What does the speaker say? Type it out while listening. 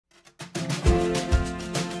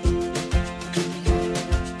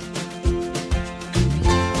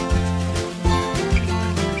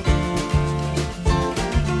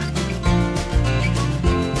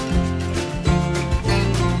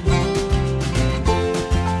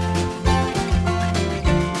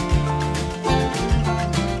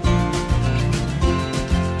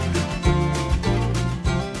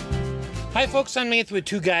folks, I'm Nathan with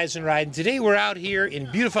Two Guys in Ride, and today we're out here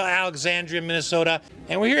in beautiful Alexandria, Minnesota,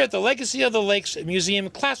 and we're here at the Legacy of the Lakes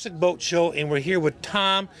Museum Classic Boat Show, and we're here with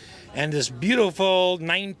Tom and this beautiful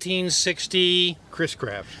 1960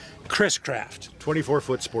 Chris-Craft. Chris-Craft.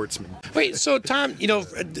 24-foot sportsman. Wait, so Tom, you know,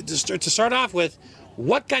 to start off with,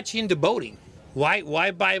 what got you into boating?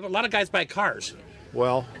 Why buy? A lot of guys buy cars.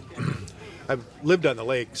 Well, I've lived on the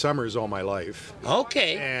lake summers all my life.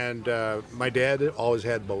 Okay. And my dad always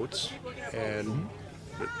had boats, and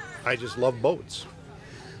I just love boats.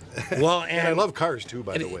 Well, and I love cars too,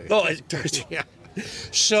 by the way. Oh, yeah.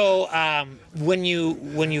 So when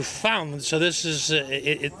you found, so this is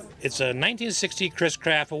it's a 1960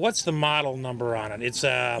 Chris-Craft. What's the model number on it? It's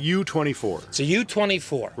a U24. It's a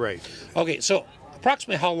U24. Right. Okay, so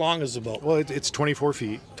approximately how long is the boat? Well, it's 24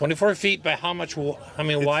 feet. 24 feet by how much? I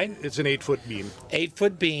mean, wide? It's an 8-foot beam.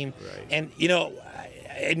 8-foot beam. Right. And you know,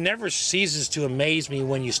 it never ceases to amaze me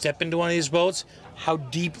when you step into one of these boats how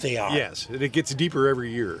deep they are. Yes, and it gets deeper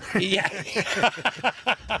every year. Yeah.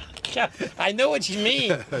 I know what you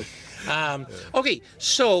mean. Okay,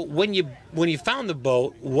 so when you found the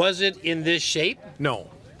boat, was it in this shape?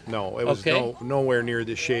 No, it was nowhere near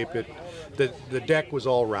this shape. The deck was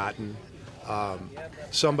all rotten.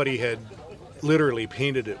 Somebody had literally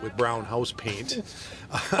painted it with brown house paint.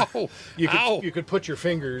 Oh, you could put your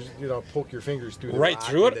fingers, poke your fingers through the right rock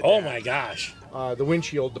through it. the Oh deck. my gosh! The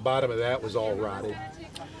windshield, the bottom of that was all rotted.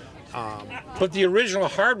 But the original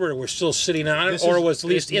hardware was still sitting on it, or was at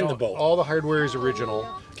least in the boat. All the hardware is original.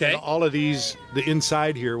 Okay. And all of these, the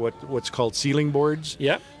inside here, what's called ceiling boards.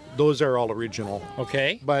 Yep. Those are all original.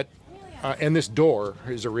 Okay. But and this door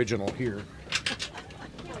is original here.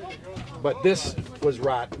 But this was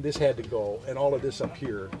rotten. This had to go, and all of this up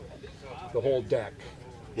here, the whole deck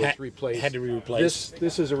was replaced. Had to be replaced.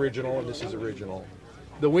 This is original, and this is original.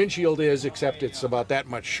 The windshield is, except it's about that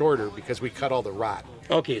much shorter because we cut all the rot.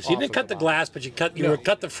 Okay, so you didn't cut the glass, but you cut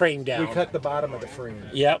the frame down. We cut the bottom of the frame.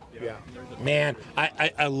 Yep. Yeah. Man,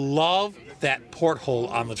 I love that porthole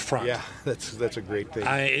on the front. Yeah, that's a great thing.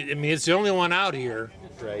 I mean, it's the only one out here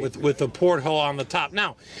Right. with the porthole on the top.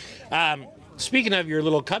 Now, speaking of your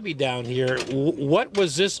little cubby down here, what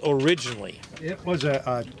was this originally? It was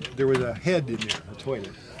there was a head in there, a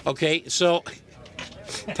toilet. Okay, so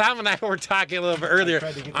Tom and I were talking a little bit earlier.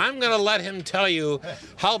 I'm going to let him tell you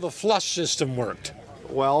how the flush system worked.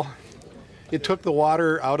 Well, it took the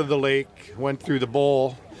water out of the lake, went through the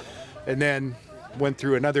bowl, and then went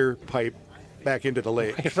through another pipe back into the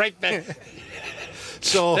lake. Right back.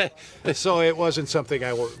 So it wasn't something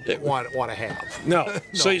I want to have. No.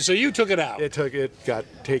 So you took it out. It got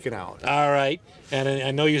taken out. All right. And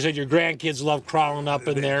I know you said your grandkids love crawling up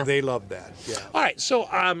in there. They love that. Yeah. All right. So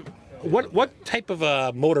what type of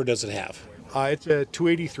a motor does it have? It's a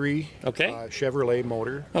 283 Okay. Chevrolet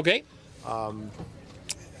motor. Okay.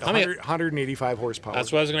 185 horsepower.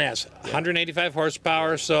 That's what I was going to ask. 185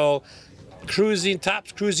 horsepower. So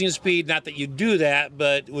tops cruising speed, not that you do that,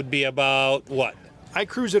 but would be about what? I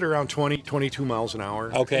cruise it around 22 miles an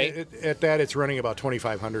hour. Okay. At that, it's running about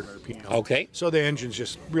 2,500 RPM. Okay. So the engine's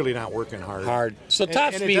just really not working hard. So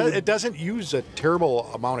top speed. It doesn't use a terrible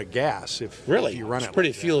amount of gas if you run it. It's pretty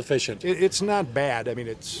like fuel that. efficient. It's not bad. I mean,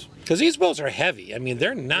 it's. Because these boats are heavy. I mean,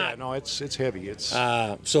 they're not. Yeah, no, it's heavy. It's.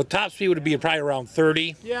 So top speed would be probably around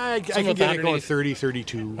 30. Yeah, I can get it going 30,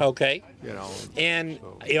 32. Okay. And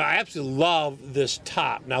I absolutely love this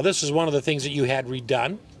top. Now, this is one of the things that you had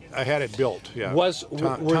redone. I had it built. Yeah.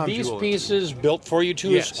 Were these pieces built for you too?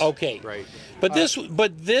 Yes. Okay. Right. But this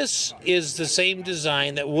is the same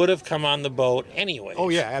design that would have come on the boat anyway. Oh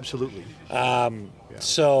yeah, absolutely.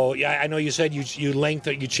 So yeah, I know you said you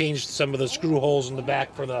changed some of the screw holes in the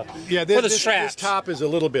back for the straps. This top is a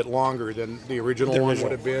little bit longer than the original one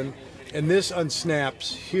would have been, and this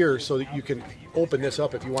unsnaps here so that you can open this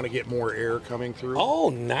up if you want to get more air coming through. Oh,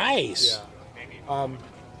 nice. Yeah.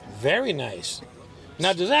 Very nice.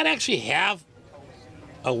 Now, does that actually have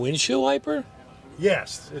a windshield wiper?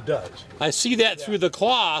 Yes, it does. I see that through the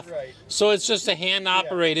cloth, Right. So it's just a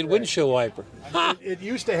hand-operated windshield wiper. Huh. It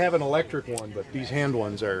used to have an electric one, but these hand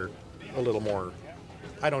ones are a little more.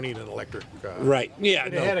 I don't need an electric. Right. Yeah.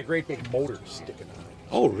 It had a great big motor sticking on it.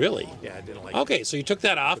 Oh, really? Yeah, I didn't like. Okay, so you took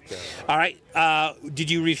that off. All right. Did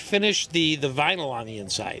you refinish the vinyl on the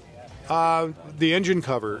inside? The engine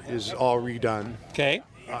cover is all redone. Okay.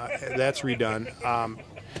 That's redone.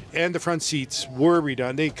 And the front seats were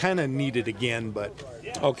redone. They kind of need it again, but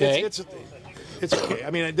okay. It's okay. I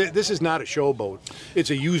mean, this is not a show boat. It's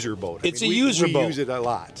a user boat. It's a user boat. We use it a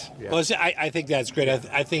lot. Yeah. Well, I think that's great.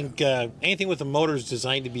 I think anything with a motor is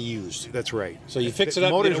designed to be used. That's right. So you fix it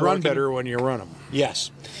up. Motors run better when you run them.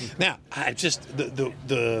 Yes. Now, I just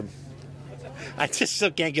I just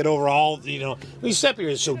still can't get over all, you know. We step here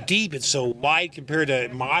is so deep, it's so wide compared to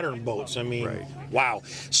modern boats. I mean, wow.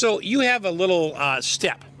 So you have a little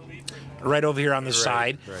step right over here on the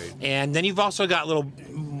side, and then you've also got little,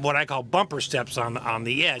 what I call bumper steps on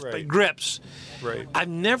the edge, but grips. Right. I've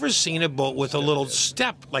never seen a boat with a little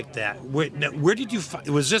step like that. Where did you find?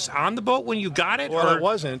 Was this on the boat when you got it? Well, or? it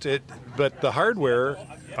wasn't. But the hardware,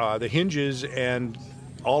 the hinges, and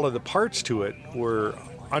all of the parts to it were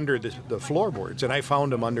under the floorboards, and I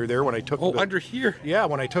found them under there when I took. Under here. Yeah,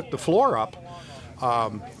 when I took the floor up,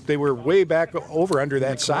 they were way back over under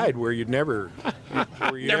that side where you'd never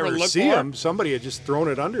see them. Somebody had just thrown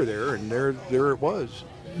it under there, and there it was.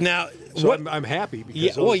 Now, so I'm happy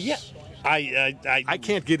because I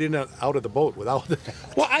can't get in and out of the boat without that.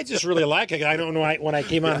 Well, I just really like it. I don't know when I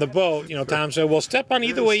came on the boat, you know, Tom said, "Well, step on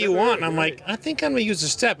either way you want," and I'm like, "I think I'm going to use the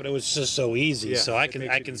step," and it was just so easy. So I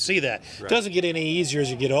can see that. It doesn't get any easier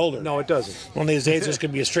as you get older. No, it doesn't. One of these days, there's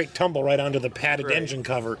going to be a straight tumble right onto the padded engine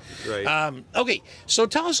cover. Right. Okay, so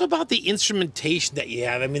tell us about the instrumentation that you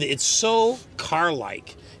have. I mean, it's so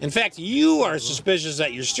car-like. In fact, you are suspicious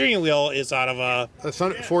that your steering wheel is out of a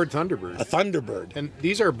Ford Thunderbird. A Thunderbird. And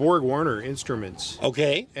these are Borg Warner instruments.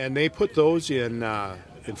 Okay. And they put those in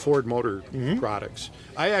Ford Motor products.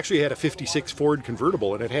 I actually had a '56 Ford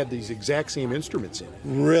convertible, and it had these exact same instruments in it.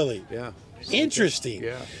 Really? Yeah. Interesting.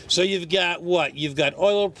 Yeah. So you've got what? You've got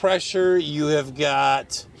oil pressure. You have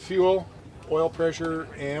got fuel, oil pressure,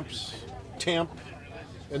 amps, temp,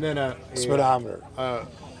 and then a speedometer.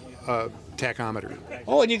 Tachometer.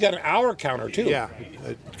 Oh, and you got an hour counter too. Yeah,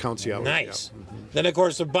 it counts the hours. Nice. Yeah. Then of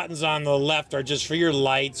course the buttons on the left are just for your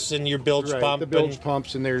lights and your bilge pump. The bilge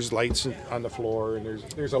pumps, and there's lights on the floor, and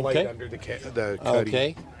there's a light under the cuddy.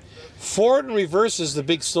 Okay. Forward and reverse is the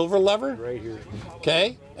big silver lever. Right here.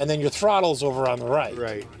 Okay, and then your throttle's over on the right.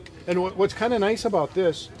 Right. And what's kind of nice about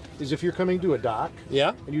this is if you're coming to a dock,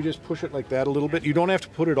 and you just push it like that a little bit, you don't have to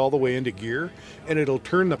put it all the way into gear, and it'll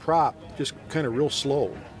turn the prop just kind of real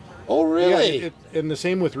slow. Oh, really? Yeah, and the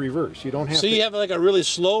same with reverse. You don't have. So you have like a really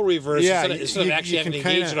slow reverse instead of actually having to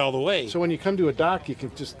engage it all the way. So when you come to a dock, you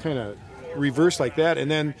can just kind of reverse like that, and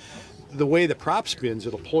then the way the prop spins,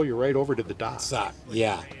 it'll pull you right over to the dock.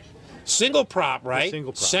 Yeah. Single prop, right?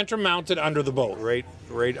 Single prop. Center mounted under the boat.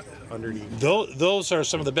 Right underneath. Those are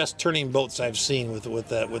some of the best turning boats I've seen with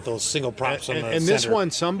those single props on the center. And this one,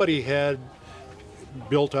 somebody had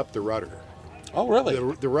built up the rudder. Oh, really?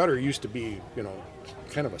 The rudder used to be,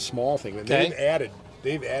 kind of a small thing, and they've added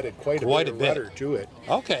quite a bit of rudder to it.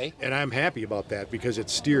 Okay. And I'm happy about that because it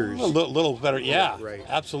steers a little better. Yeah, right.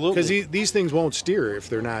 Absolutely. Because these things won't steer if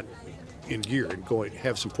they're not in gear and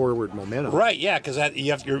have some forward momentum. Right. Yeah, because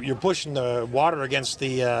you're pushing the water against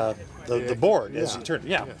the board as you turn.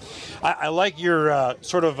 Yeah. I like your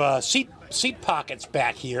sort of seat pockets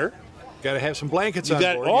back here. Got to have some blankets on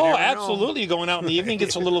board. Oh, absolutely. Going out in the evening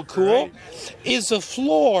gets a little cool. Right. Is the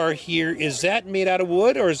floor here, is that made out of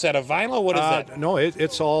wood or is that a vinyl? What is that? No,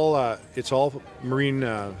 it's all marine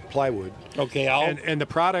plywood. Okay. And the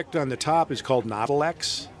product on the top is called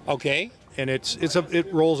Nautilex. Okay. And it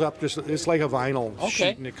rolls up it's like a vinyl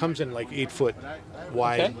sheet, and it comes in like 8-foot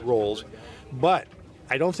wide rolls. But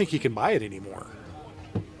I don't think you can buy it anymore.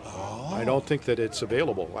 Oh. I don't think that it's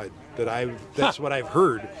available. That's what I've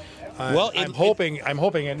heard. Well, I'm hoping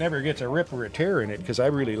it never gets a rip or a tear in it because I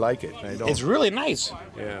really like it. It's really nice.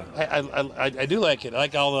 Yeah, I do like it. I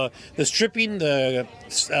like all the stripping, the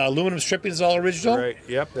aluminum stripping is all original. Right.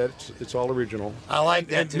 Yep. It's all original. I like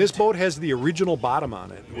that. And this boat has the original bottom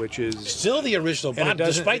on it, which is still the original bottom,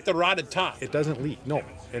 despite the rotted top. It doesn't leak. No,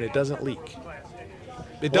 and it doesn't leak.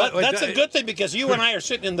 That's a good thing because you and I are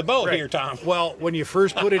sitting in the boat here, Tom. Well, when you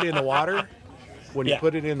first put it in the water,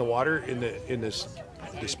 in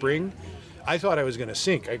the spring, I thought I was going to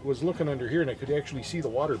sink. I was looking under here, and I could actually see the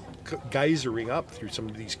water geysering up through some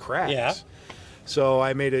of these cracks. Yeah. So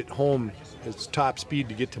I made it home at top speed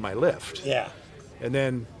to get to my lift. Yeah. And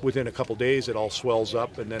then within a couple days, it all swells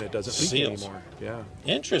up, and then it doesn't leak anymore. Yeah.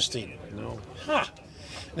 Interesting. No. Huh.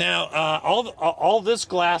 Now, all this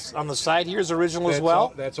glass on the side here is original as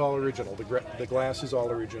well? That's all original. The glass is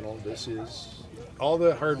all original. This is all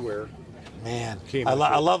the hardware. Man, I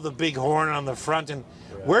love the big horn on the front. And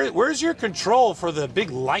where's your control for the big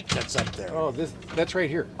light that's up there? Oh, that's right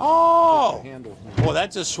here. Oh, the handle. Well,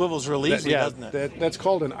 that just swivels real easily, doesn't it? That's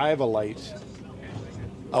called an IVA light.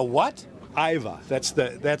 A what? IVA. That's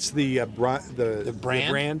the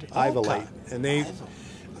brand IVA light, and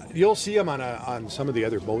you'll see them on some of the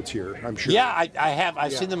other boats here, I'm sure. Yeah, I have.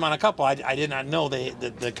 I've seen them on a couple. I did not know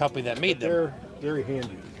the company that made them. They're very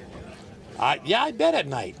handy. I bet at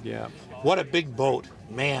night. Yeah. What a big boat,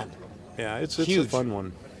 man. Yeah, it's huge. a fun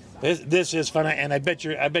one. This is fun, and I bet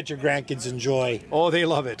your grandkids enjoy. Oh, they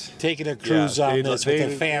love it. Taking a cruise on this with their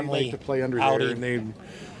family. They like to play under outing. there, and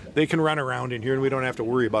they can run around in here, and we don't have to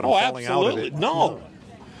worry about them falling out of it. No.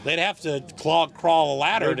 They'd have to crawl a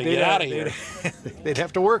ladder to get out of here. They'd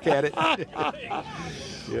have to work at it.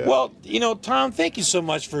 Yeah. Well, Tom, thank you so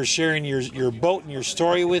much for sharing your boat and your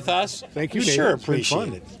story with us. Thank you, we Nate. sure It's been appreciate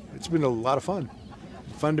fun. it. It's been a lot of fun.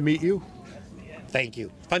 Fun to meet you. Thank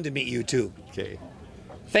you. Fun to meet you, too. Okay.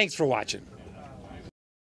 Thanks for watching.